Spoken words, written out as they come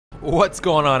What's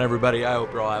going on, everybody? I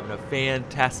hope you're all having a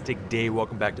fantastic day.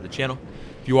 Welcome back to the channel.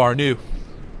 If you are new,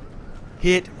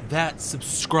 hit that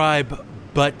subscribe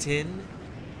button.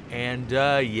 And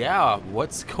yeah,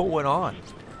 what's going on?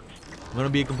 I'm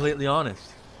gonna be completely honest.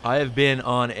 I have been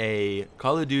on a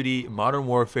Call of Duty Modern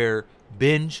Warfare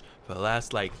binge for the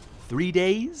last like 3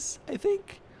 days, I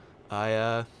think.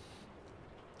 I've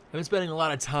been spending a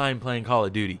lot of time playing Call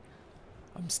of Duty.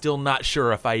 I'm still not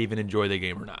sure if I even enjoy the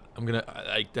game or not.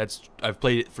 I've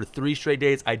played it for 3 straight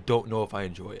days. I don't know if I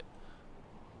enjoy it.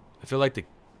 I feel like the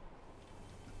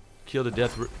kill to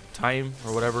death time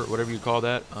or whatever you call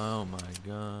that. Oh my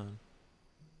god.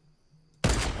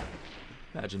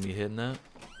 Imagine me hitting that.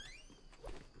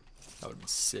 That would be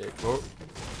sick. Whoa.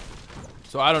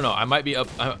 So I don't know. I might be up.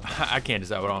 I can't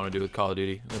decide what I want to do with Call of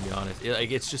Duty. I'm gonna be honest.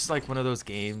 It's just like one of those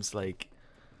games.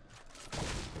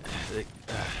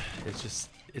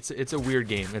 It's a weird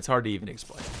game. It's hard to even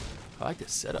explain. I like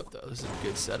this setup though. This is a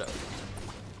good setup.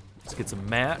 Let's get some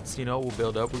mats. You know, we'll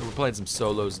build up. We're playing some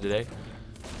solos today.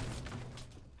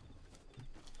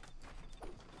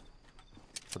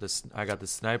 I got the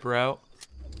sniper out.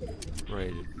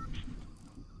 Right.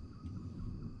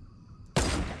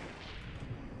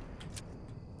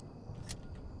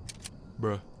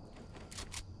 Bruh.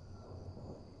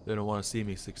 They don't want to see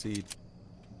me succeed.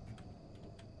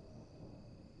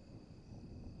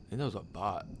 I think that was a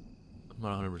bot. I'm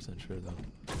not 100% sure though.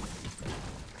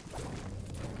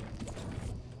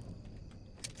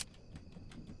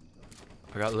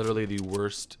 I got literally the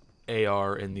worst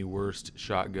AR and the worst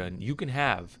shotgun you can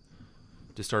have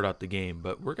to start out the game,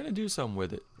 but we're gonna do something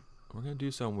with it. We're gonna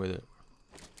do something with it.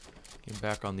 Get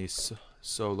back on these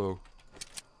solo.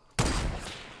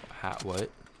 What?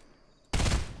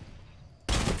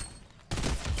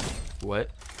 What?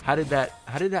 How did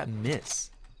that miss?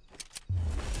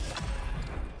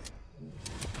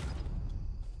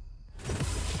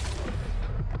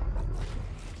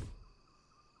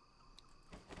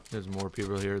 There's more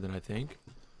people here than I think.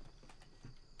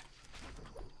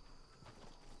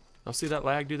 I'll see that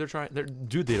lag, dude.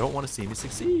 Dude, they don't want to see me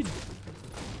succeed.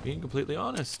 Being completely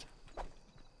honest.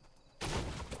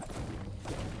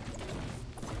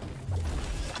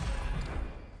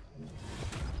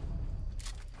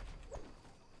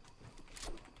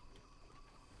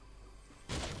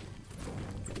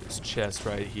 This chest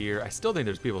right here. I still think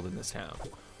there's people in this town.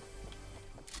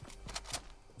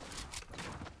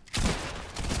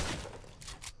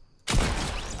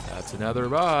 That's another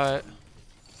bot.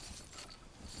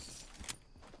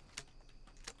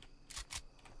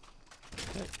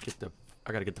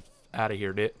 I gotta get the out of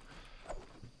here, dude.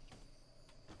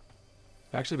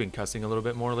 I've actually been cussing a little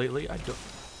bit more lately. I don't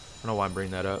know why I'm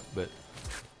bringing that up, but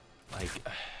like,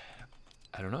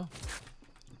 I don't know.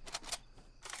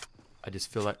 I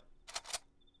just feel like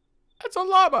that's a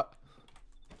llama.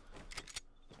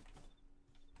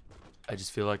 I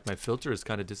just feel like my filter is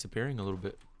kind of disappearing a little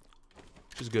bit.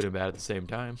 Which is good and bad at the same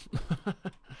time.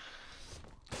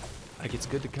 Like, it's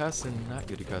good to cuss and not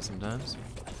good to cuss sometimes.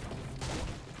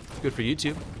 It's good for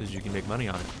YouTube because you can make money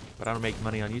on it. But I don't make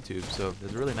money on YouTube, so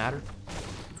does it really matter?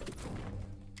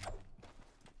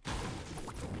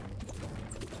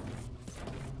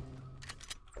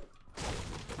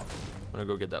 I'm gonna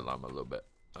go get that llama a little bit.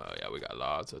 Oh yeah, we got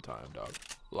lots of time, dog.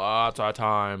 Lots of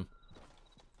time.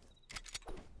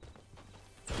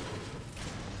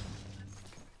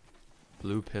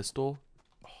 Blue pistol.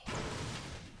 Oh,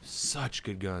 such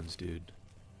good guns, dude.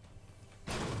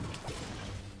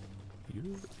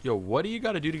 Yo, what do you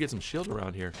got to do to get some shield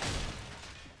around here?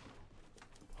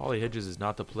 Holly Hedges is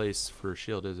not the place for a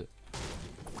shield, is it?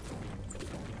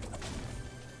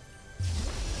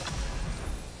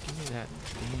 Give me that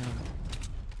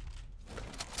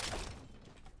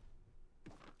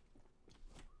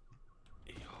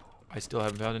damn. Yo, I still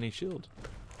haven't found any shield.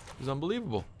 It's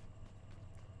unbelievable.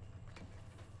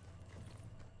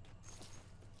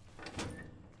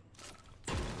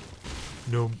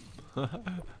 No.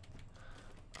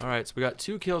 Alright, so we got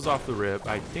 2 kills off the rip.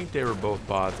 I think they were both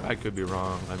bots. I could be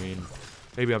wrong. I mean,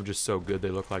 maybe I'm just so good they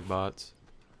look like bots.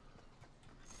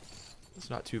 It's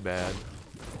not too bad.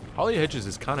 Holly Hedges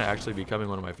is kind of actually becoming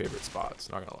one of my favorite spots,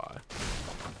 not gonna lie.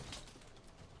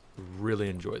 Really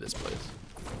enjoy this place.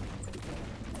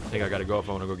 I think I gotta go if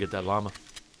I want to go get that llama.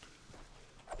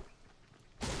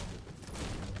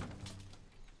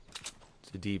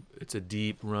 It's a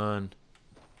deep run.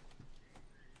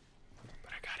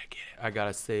 I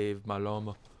gotta save my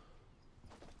llama.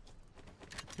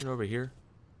 Get over here.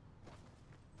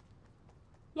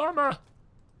 Llama!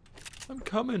 I'm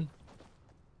coming.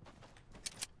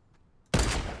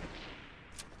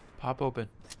 Pop open.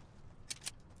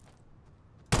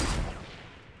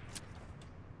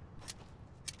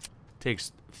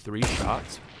 Takes 3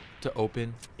 shots to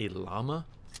open a llama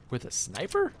with a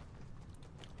sniper?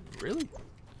 Really?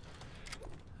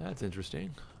 That's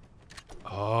interesting.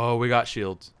 Oh, we got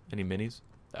shields. Any minis?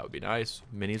 That would be nice.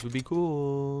 Minis would be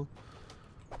cool.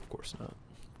 Of course not.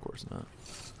 Of course not.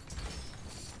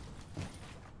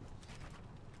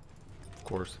 Of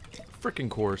course. Freaking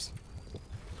course.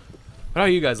 How are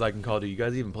you guys liking Call of Duty? You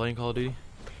guys even playing Call of Duty?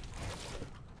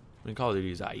 I mean, Call of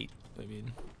Duty is aight. I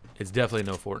mean, it's definitely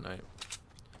no Fortnite.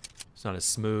 It's not as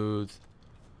smooth.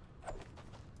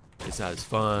 It's not as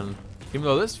fun. Even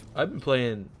though I've been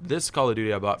playing this Call of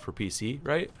Duty I bought for PC,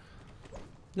 right?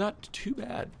 Not too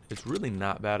bad. It's really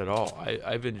not bad at all.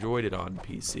 I've enjoyed it on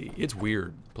PC. It's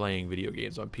weird playing video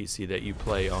games on PC that you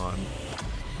play on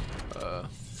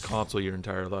console your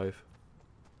entire life.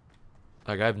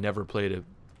 Like, I've never played a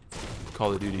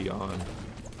Call of Duty on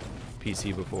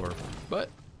PC before, but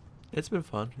it's been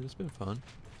fun. It's been fun.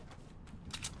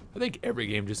 I think every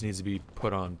game just needs to be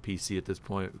put on PC at this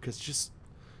point because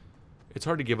it's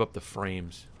hard to give up the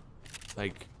frames.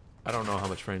 Like, I don't know how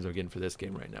much frames I'm getting for this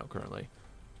game right now currently.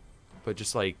 But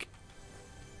just like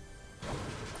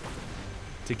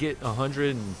to get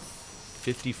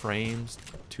 150 frames,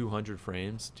 200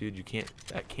 frames, dude,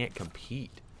 that can't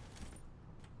compete.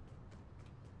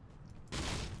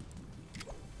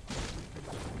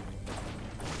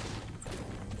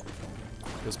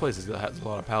 This place has a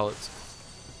lot of pallets.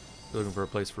 Looking for a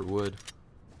place for wood.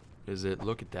 Is it?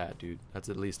 Look at that, dude. That's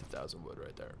at least 1,000 wood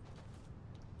right there.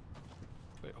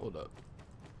 Wait, hold up.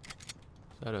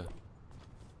 Is that a...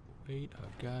 Wait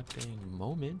a goddamn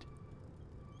moment.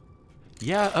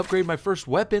 Yeah, upgrade my first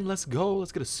weapon. Let's go.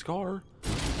 Let's get a scar.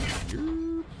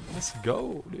 Let's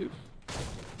go, dude.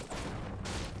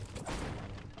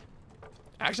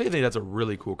 Actually, I think that's a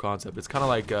really cool concept. It's kind of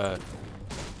like God,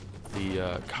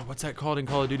 what's that called in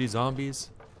Call of Duty Zombies?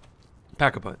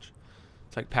 Pack-a-punch.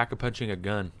 It's like pack-a-punching a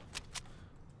gun.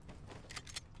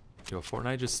 Yo,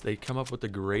 Fortnite they come up with the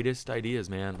greatest ideas,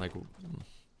 man. Like,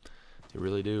 they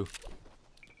really do.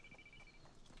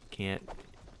 You can't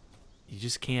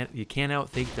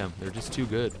outthink them. They're just too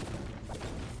good.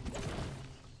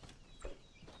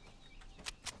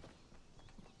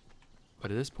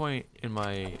 But at this point in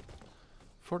my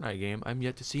Fortnite game, I'm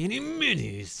yet to see any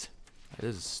minis.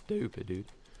 This is stupid, dude.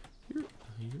 Here.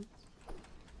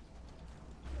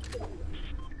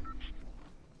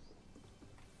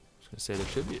 Just gonna say there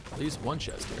should be at least one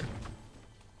chest here.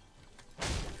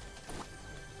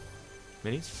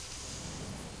 Minis?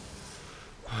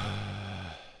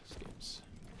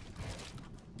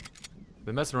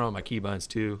 Been messing around with my keybinds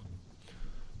too.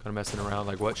 Kind of messing around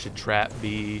like what should trap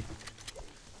be,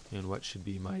 and what should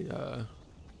be my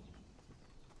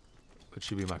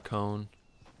cone.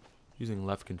 Using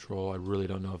left control, I really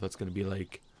don't know if that's gonna be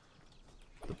like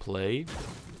the play.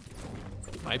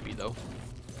 It might be though.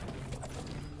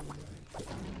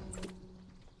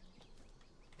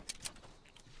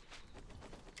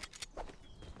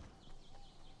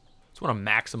 Just want to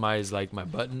maximize like my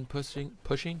button pushing,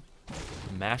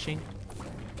 mashing.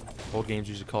 Old games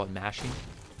usually call it mashing.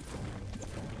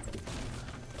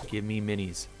 Give me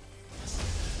minis.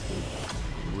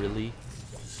 Really?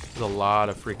 There's a lot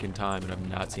of freaking time and I've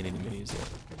not seen any minis yet.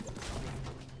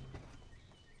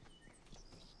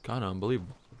 Kinda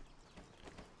unbelievable.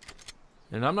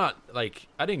 And I'm not, like,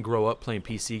 I didn't grow up playing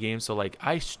PC games, so like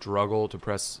I struggle to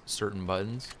press certain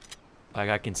buttons. Like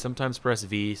I can sometimes press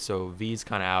V, so V's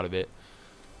kinda out of it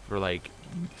for like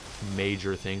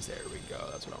major things. There we go,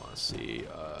 that's what I wanna see.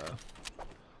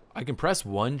 I can press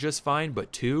 1 just fine,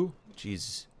 but 2,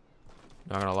 jeez.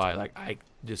 Not gonna lie, like I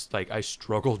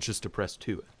struggle just to press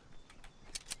 2.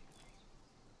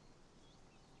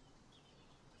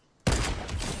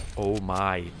 Oh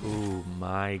my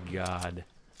god.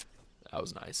 That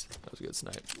was nice. That was a good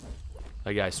snipe.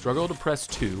 Like, yeah, I struggle to press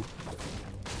 2.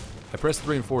 I press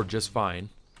 3 and 4 just fine.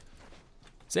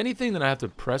 It's anything that I have to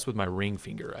press with my ring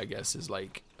finger, I guess, is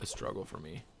like a struggle for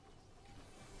me.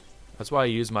 That's why I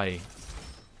use oh,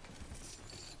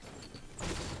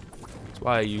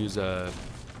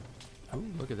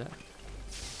 look at that.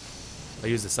 I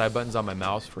use the side buttons on my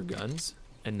mouse for guns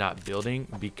and not building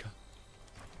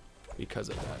because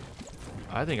of that.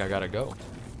 I think I gotta go.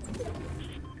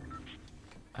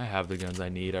 I have the guns I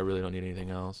need. I really don't need anything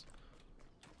else.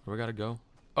 Where we gotta go?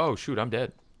 Oh shoot, I'm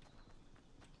dead.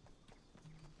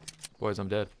 Boys, I'm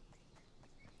dead.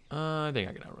 I think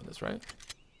I can outrun this, right?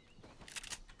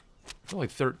 There's only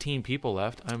 13 people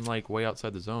left. I'm like way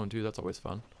outside the zone too. That's always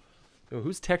fun. Yo,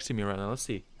 who's texting me right now? Let's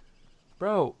see.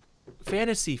 Bro,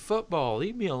 fantasy football.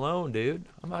 Leave me alone, dude.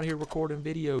 I'm out here recording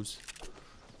videos.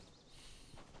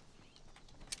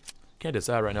 Can't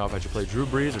decide right now if I should play Drew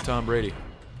Brees or Tom Brady.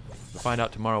 We'll find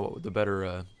out tomorrow what the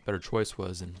better choice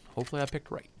was, and hopefully I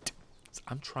picked right.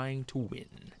 I'm trying to win.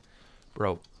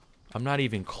 Bro, I'm not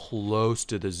even close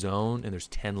to the zone, and there's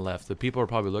 10 left. The people are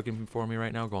probably looking for me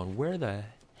right now going, where the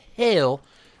hell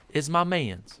is my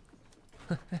mans?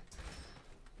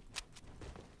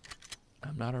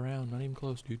 I'm not around, not even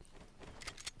close, dude.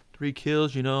 3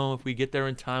 kills, you know, if we get there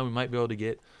in time, we might be able to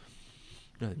get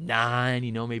 9,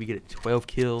 you know, maybe get a 12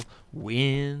 kill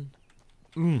win.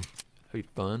 That'd be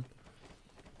fun.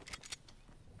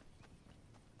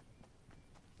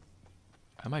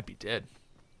 I might be dead.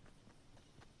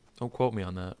 Don't quote me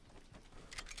on that.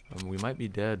 We might be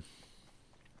dead.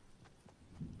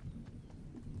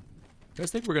 You guys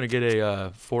think we're gonna get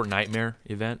a Fortnite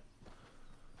event?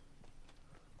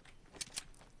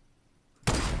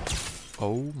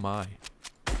 Oh my.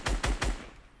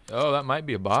 Oh, that might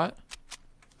be a bot.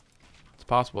 It's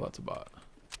possible that's a bot.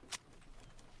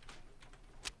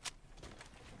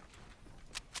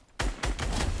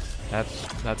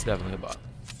 That's definitely a bot.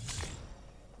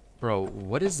 Bro,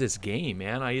 what is this game,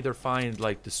 man? I either find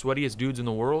like the sweatiest dudes in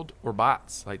the world or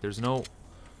bots. Like there's no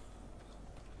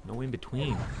in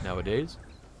between nowadays.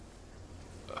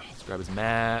 Let's grab his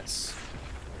mats.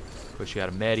 Push you out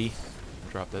of Medi.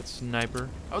 Drop that sniper.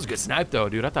 That was a good snipe though,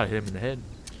 dude. I thought I hit him in the head.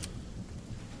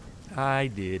 I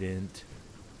didn't.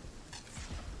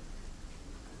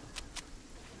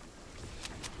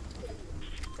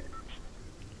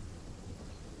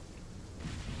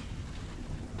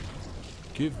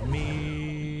 Give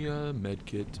me a med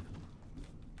kit.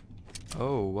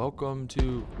 Oh, welcome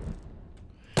to...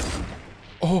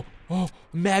 Oh,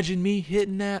 imagine me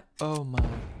hitting that. Oh my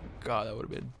god, that would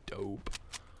have been dope.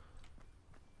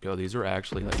 Yo, these are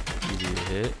actually like easy to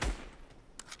hit.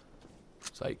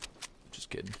 It's like,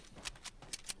 just kidding.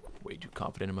 Way too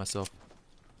confident in myself.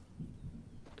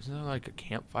 Isn't there like a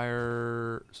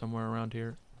campfire somewhere around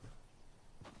here?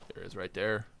 There it is right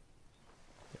there.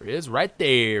 There it is right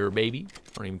there, baby.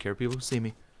 I don't even care if people can see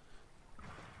me.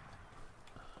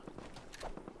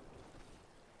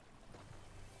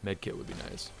 Medkit would be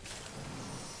nice.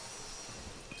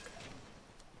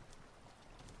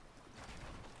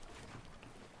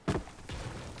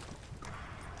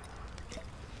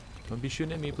 Don't be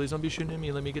shooting at me. Please don't be shooting at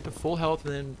me. Let me get to full health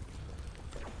and then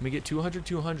let me get 200,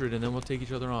 200, and then we'll take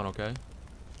each other on, okay?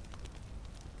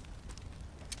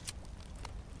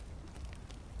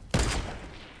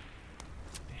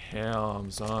 Damn,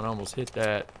 son. I almost hit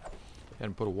that.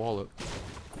 Hadn't put a wall up.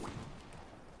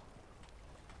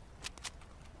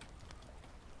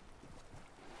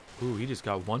 Ooh, he just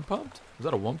got one pumped? Was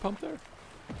that a one pump there?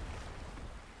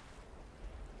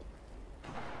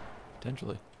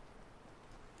 Potentially.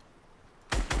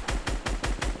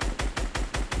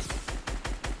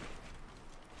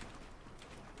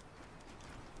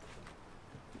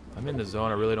 I'm in the zone.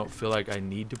 I really don't feel like I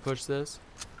need to push this.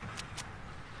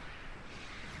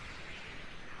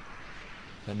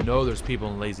 I know there's people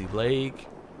in Lazy Lake.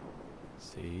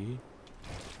 See?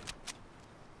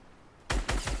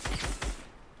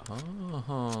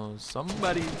 Oh,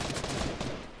 somebody.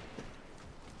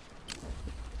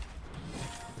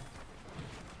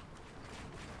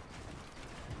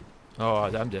 Oh,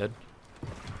 I'm dead.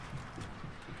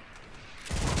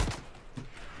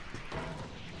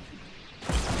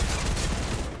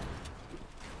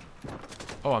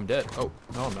 Oh, I'm dead. Oh,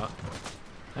 no, I'm not.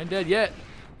 I ain't dead yet.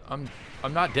 I'm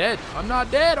not dead. I'm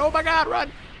not dead. Oh my god,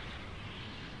 run!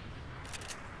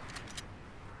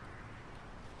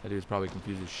 That dude's probably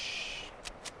confused as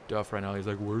stuff right now. He's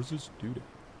like, where's this dude?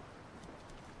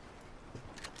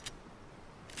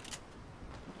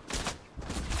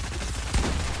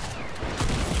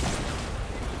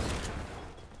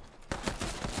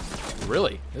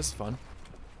 Really? This is fun.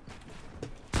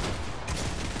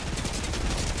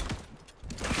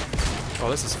 Oh,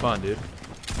 this is fun, dude.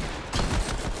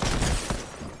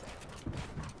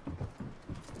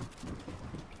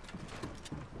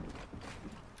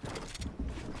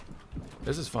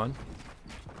 This is fun.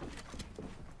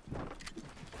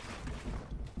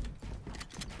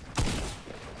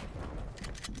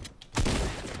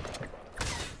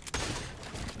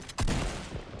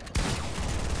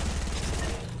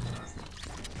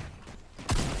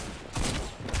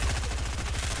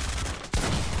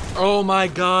 Oh my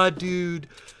god, dude.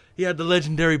 He had the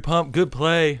legendary pump. Good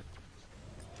play.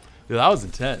 Dude, that was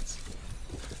intense.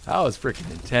 That was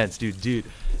freaking intense, dude.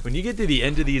 When you get to the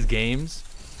end of these games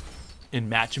in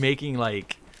matchmaking,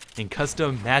 like in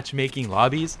custom matchmaking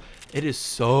lobbies, it is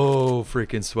so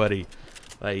freaking sweaty.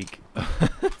 Like,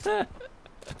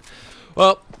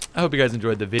 well, I hope you guys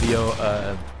enjoyed the video.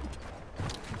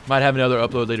 Might have another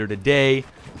upload later today.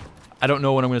 I don't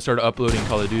know when I'm going to start uploading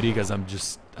Call of Duty because I'm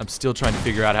still trying to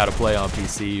figure out how to play on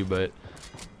PC, but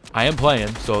I am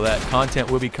playing, so that content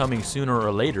will be coming sooner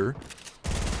or later.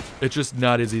 It's just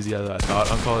not as easy as I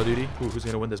thought on Call of Duty. Ooh, who's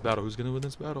going to win this battle? Who's going to win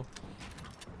this battle?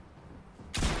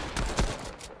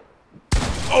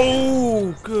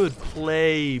 Oh, good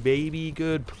play, baby.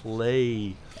 Good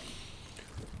play.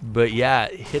 But yeah,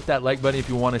 hit that like button if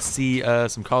you want to see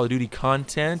some Call of Duty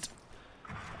content.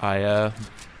 I'll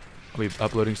be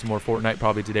uploading some more Fortnite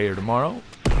probably today or tomorrow.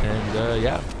 And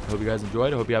yeah, I hope you guys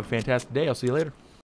enjoyed. I hope you have a fantastic day. I'll see you later.